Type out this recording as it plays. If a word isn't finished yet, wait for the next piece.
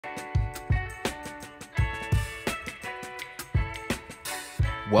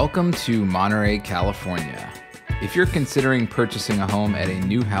Welcome to Monterey, California. If you're considering purchasing a home at a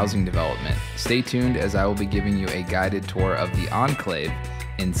new housing development, stay tuned as I will be giving you a guided tour of the Enclave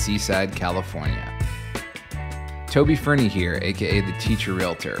in Seaside, California. Toby Fernie here, aka the Teacher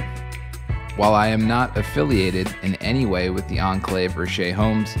Realtor. While I am not affiliated in any way with the Enclave or Shea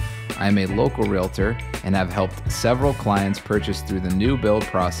Homes, I am a local realtor and have helped several clients purchase through the new build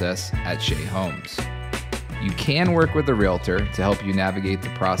process at Shea Homes. You can work with a realtor to help you navigate the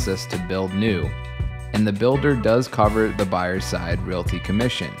process to build new, and the builder does cover the buyer's side realty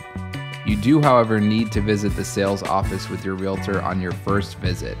commission. You do, however, need to visit the sales office with your realtor on your first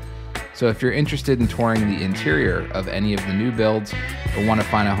visit. So if you're interested in touring the interior of any of the new builds or want to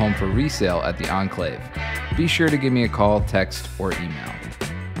find a home for resale at the Enclave, be sure to give me a call, text, or email.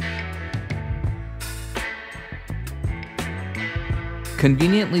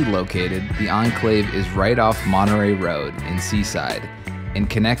 Conveniently located, the Enclave is right off Monterey Road in Seaside and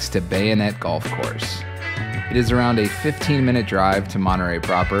connects to Bayonet Golf Course. It is around a 15-minute drive to Monterey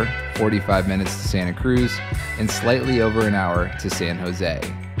proper, 45 minutes to Santa Cruz, and slightly over an hour to San Jose.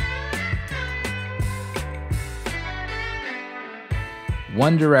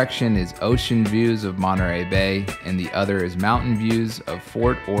 One direction is ocean views of Monterey Bay, and the other is mountain views of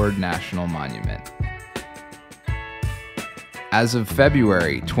Fort Ord National Monument. As of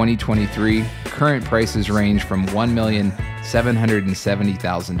February 2023, current prices range from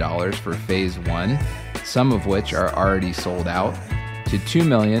 $1,770,000 for Phase 1, some of which are already sold out, to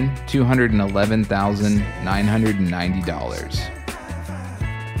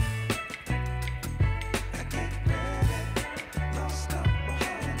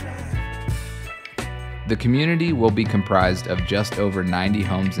The community will be comprised of just over 90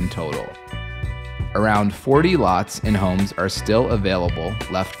 homes in total. Around 40 lots and homes are still available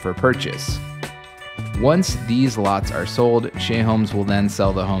left for purchase. Once these lots are sold, Shea Homes will then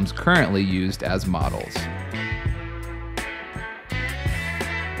sell the homes currently used as models.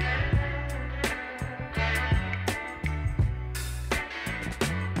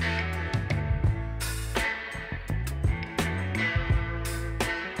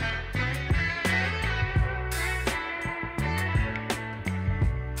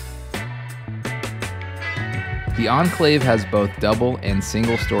 The Enclave has both double and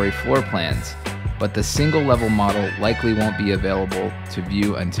single-story floor plans, but the single-level model likely won't be available to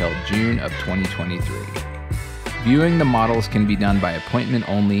view until June of 2023. Viewing the models can be done by appointment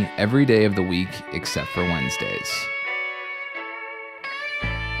only every day of the week except for Wednesdays.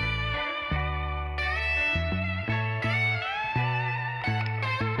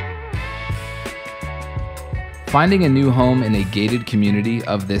 Finding a new home in a gated community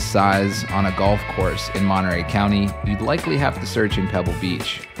of this size on a golf course in Monterey County, you'd likely have to search in Pebble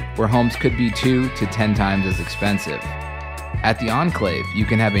Beach, where homes could be 2 to 10 times as expensive. At the Enclave, you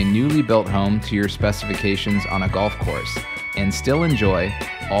can have a newly built home to your specifications on a golf course and still enjoy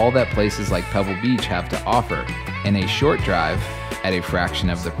all that places like Pebble Beach have to offer in a short drive at a fraction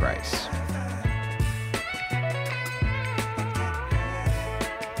of the price.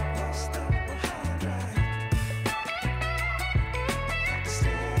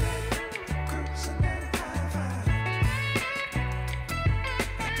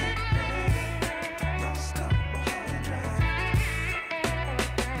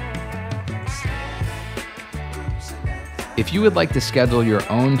 If you would like to schedule your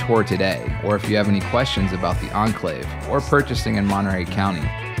own tour today, or if you have any questions about the Enclave or purchasing in Monterey County,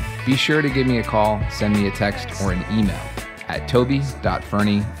 be sure to give me a call, send me a text, or an email at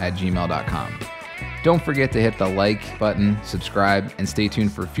toby.fernie@gmail.com. Don't forget to hit the like button, subscribe, and stay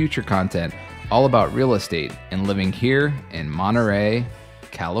tuned for future content all about real estate and living here in Monterey,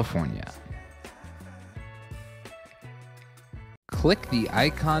 California. Click the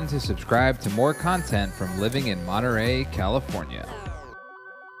icon to subscribe to more content from living in Monterey, California.